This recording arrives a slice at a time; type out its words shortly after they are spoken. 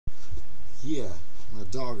Yeah, my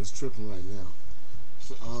dog is tripping right now.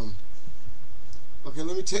 So, okay,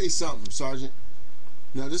 let me tell you something, Sergeant.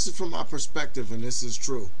 Now, this is from my perspective, and this is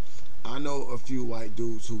true. I know a few white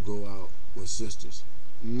dudes who go out with sisters.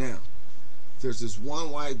 Now, there's this one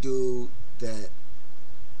white dude that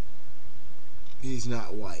he's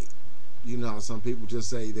not white. You know, some people just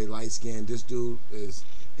say they light skinned. This dude is,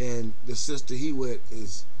 and the sister he with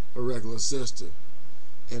is a regular sister.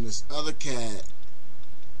 And this other cat,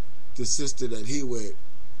 the sister that he with,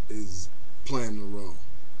 is playing the role.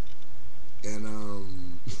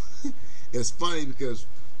 And it's funny because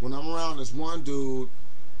when I'm around this one dude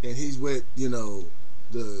and he's with, the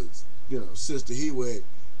sister he with,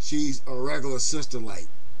 she's a regular sister, like,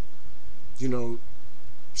 you know,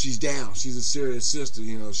 she's down. She's a serious sister,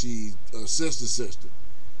 she's a sister.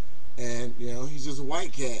 And, he's just a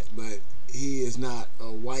white cat, but he is not a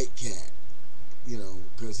white cat,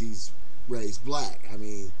 because he's raised black. I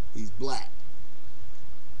mean, he's black.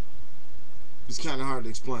 It's kind of hard to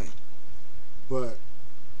explain. But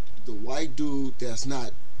the white dude that's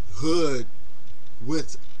not hood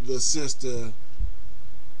with the sister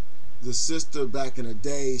back in the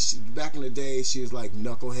day, she was like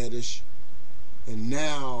knuckleheadish, and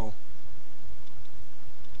now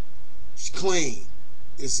she's clean.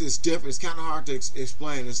 It's different. It's kind of hard to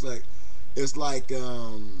explain. It's like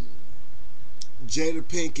Jada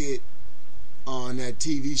Pinkett on that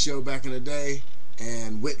TV show back in the day,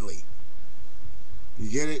 and Whitley. You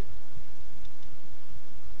get it?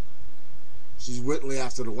 She's Whitley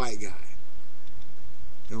after the white guy.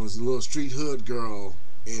 It was a little street hood girl,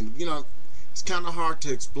 and it's kind of hard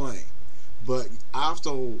to explain. But I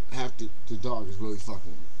also have to. The dog is really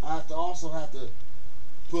fucking with me. I also have to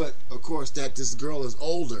put, of course, that this girl is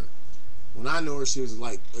older. When I knew her, she was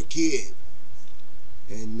like a kid,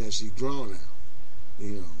 and she's grown now.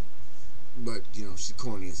 But she's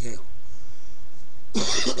corny as hell.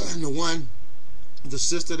 And the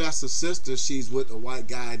sister that's a sister, she's with a white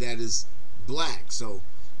guy that is black. So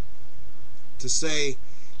to say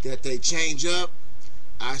that they change up,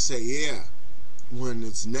 I say yeah, when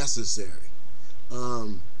it's necessary.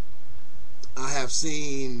 I have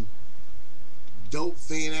seen dope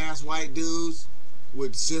fiend ass white dudes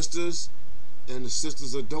with sisters, and the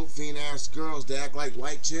sisters are dope fiend ass girls that act like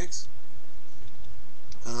white chicks.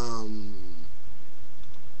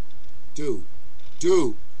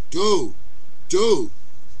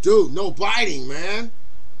 Dude, no biting, man.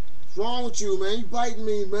 What's wrong with you, man? You biting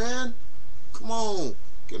me, man. Come on,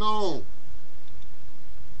 get on.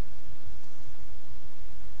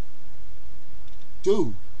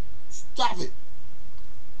 Dude, stop it.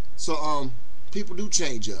 So, people do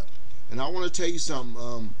change up. And I want to tell you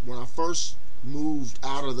something. When I first moved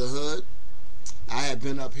out of the hood, I had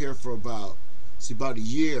been up here for about a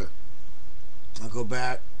year. I go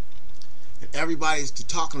back, and everybody's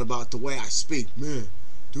talking about the way I speak. Man,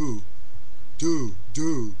 dude. You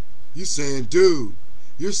saying dude.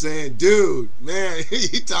 You're saying dude. Man,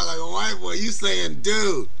 you talk like a white boy. You saying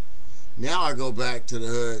dude. Now I go back to the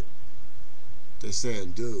hood. They're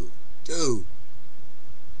saying dude.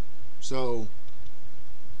 So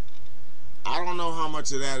I don't know how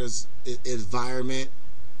much of that is environment,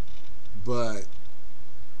 but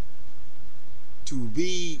to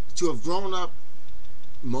have grown up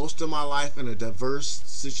most of my life in a diverse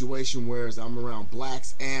situation, whereas I'm around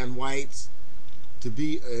blacks and whites, to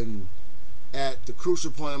be at the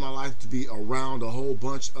crucial point in my life to be around a whole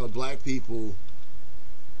bunch of black people,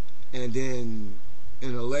 and then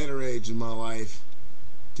in a later age in my life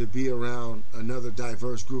to be around another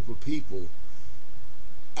diverse group of people,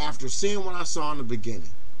 after seeing what I saw in the beginning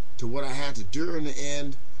to what I had to do in the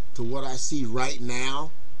end to what I see right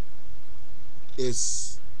now,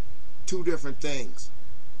 it's two different things.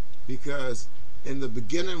 Because in the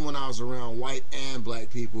beginning, when I was around white and black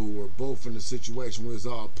people who were both in the situation where it was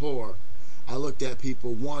all poor, I looked at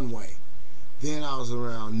people one way. Then I was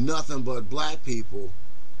around nothing but black people,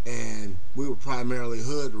 and we were primarily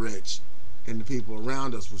hood rich, and the people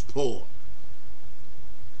around us was poor.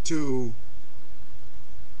 To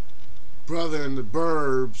brother in the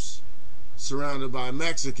burbs, surrounded by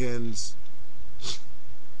Mexicans,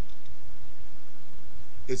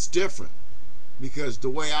 it's different. Because the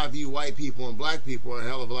way I view white people and black people are a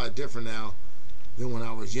hell of a lot different now than when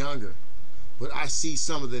I was younger. But I see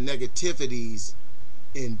some of the negativities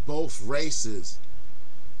in both races,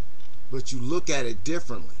 but you look at it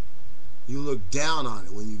differently. You look down on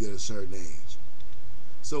it when you get a certain age.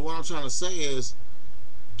 So what I'm trying to say is,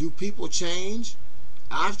 do people change?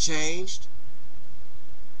 I've changed.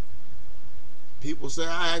 People say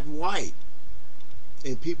I act white,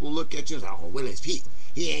 and people look at you and say, "Oh, Willis Pete,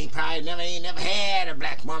 he ain't never had a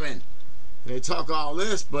black woman." And they talk all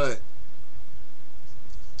this, but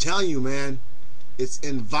telling you, man, it's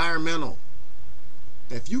environmental.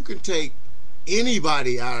 If you can take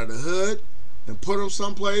anybody out of the hood and put them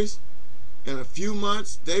someplace in a few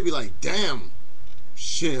months, they'd be like, damn,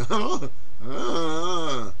 shit, huh?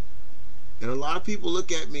 And a lot of people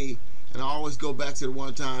look at me, and I always go back to the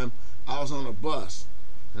one time I was on a bus,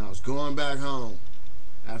 and I was going back home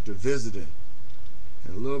after visiting.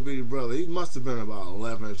 And a little bitty brother, he must have been about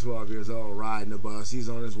 11 or 12 years old, riding the bus. He's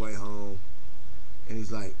on his way home, and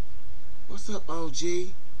he's like, what's up, OG?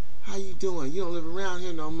 How you doing? You don't live around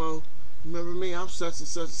here no more. Remember me? I'm such and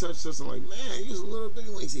such and such and such. I'm like, man, you was a little bitty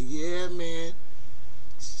one. He said, yeah, man.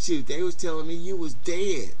 Shoot, they was telling me you was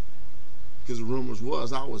dead. Because the rumors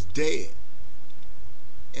was I was dead.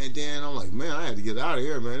 And then I'm like, man, I had to get out of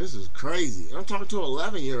here, man. This is crazy. And I'm talking to an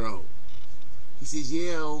 11-year-old. He says,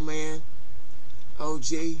 yeah, old man,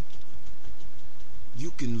 OG,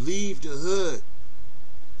 you can leave the hood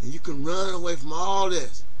and you can run away from all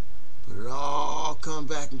this, but it'll all come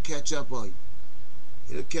back and catch up on you.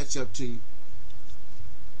 It'll catch up to you.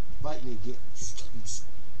 Bite me again.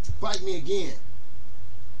 Bite me again.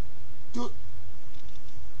 Do it.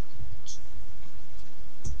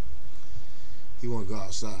 He want to go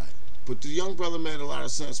outside. But the young brother made a lot of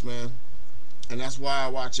sense, man. And that's why I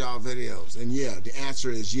watch y'all videos. And yeah, the answer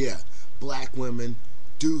is yeah. Black women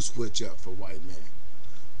do switch up for white men.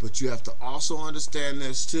 But you have to also understand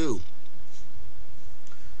this too.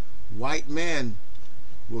 White men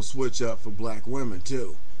will switch up for black women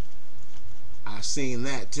too. I've seen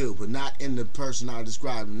that too. But not in the person I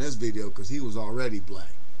described in this video, because he was already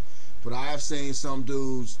black. But I have seen some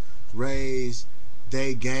dudes raise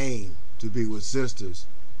they game to be with sisters,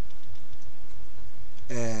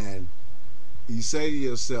 and you say to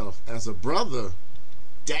yourself as a brother,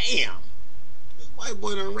 damn, this white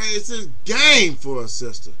boy done raised his game for a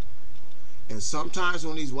sister. And sometimes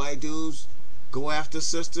when these white dudes go after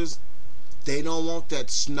sisters, they don't want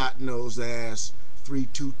that snot-nosed ass 3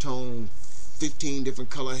 two-tone 15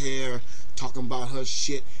 different color hair talking about her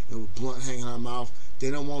shit and with blunt hanging out her mouth.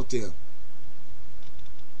 They don't want them.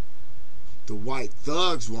 The white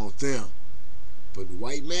thugs want them. But the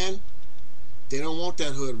white men, they don't want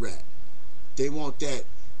that hood rat. They want that,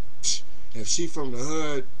 if she from the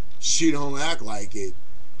hood, she don't act like it.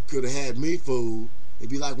 Could have had me fooled. It'd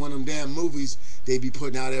be like one of them damn movies they be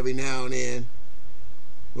putting out every now and then.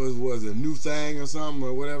 Was it a new thing or something,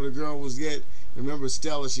 or whatever the girl was getting? Remember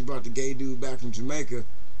Stella, she brought the gay dude back from Jamaica.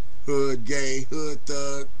 Hood gay, hood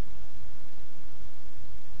thug.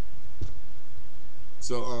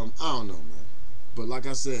 So, I don't know, man. But like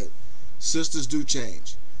I said, sisters do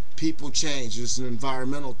change. People change. It's an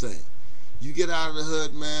environmental thing. You get out of the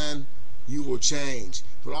hood, man, you will change.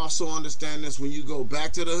 But also understand this, when you go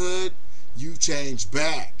back to the hood, you change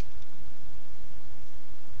back.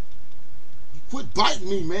 You quit biting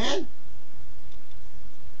me, man.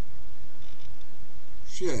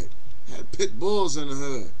 Shit. Had pit bulls in the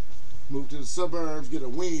hood. Moved to the suburbs, get a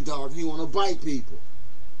weenie dog, and he want to bite people.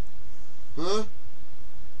 Huh?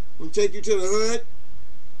 When take you to the hood,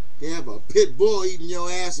 they have a pit bull eating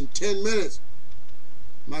your ass in 10 minutes.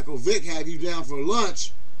 Michael Vick have you down for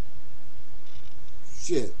lunch.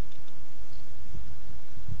 Shit.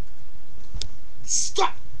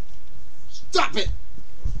 Stop! Stop it!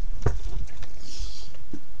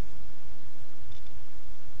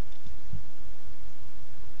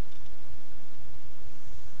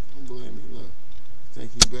 Don't blame me, look.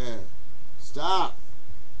 Think you bad. Stop!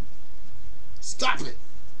 Stop it!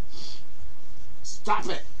 Stop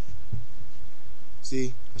it!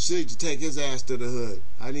 See, I should need to take his ass to the hood.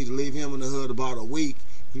 I need to leave him in the hood about a week.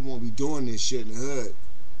 He won't be doing this shit in the hood.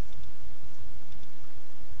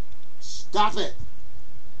 Stop it!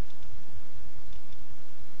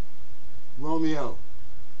 Romeo,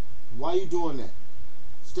 why are you doing that?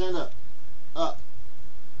 Stand up. Up.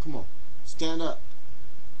 Come on. Stand up.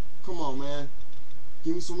 Come on, man.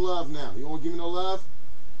 Give me some love now. You won't give me no love?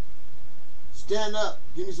 Stand up.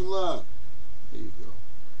 Give me some love. There you go.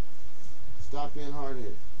 Stop being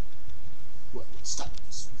hard-headed. What? Stop.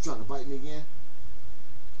 You trying to bite me again?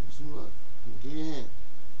 Give me some love. Come on, give me your hand.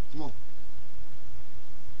 Come on.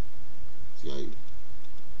 See how you...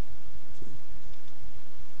 See?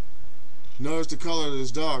 Notice the color of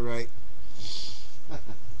this dog, right?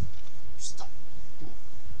 Stop. Come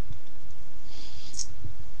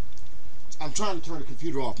on. I'm trying to turn the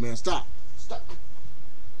computer off, man. Stop. Stop.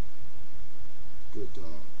 Good dog.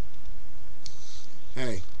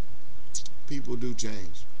 Hey, people do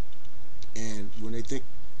change, and when they think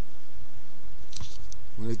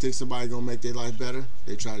somebody's gonna make their life better,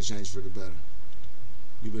 they try to change for the better.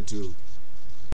 You've been too.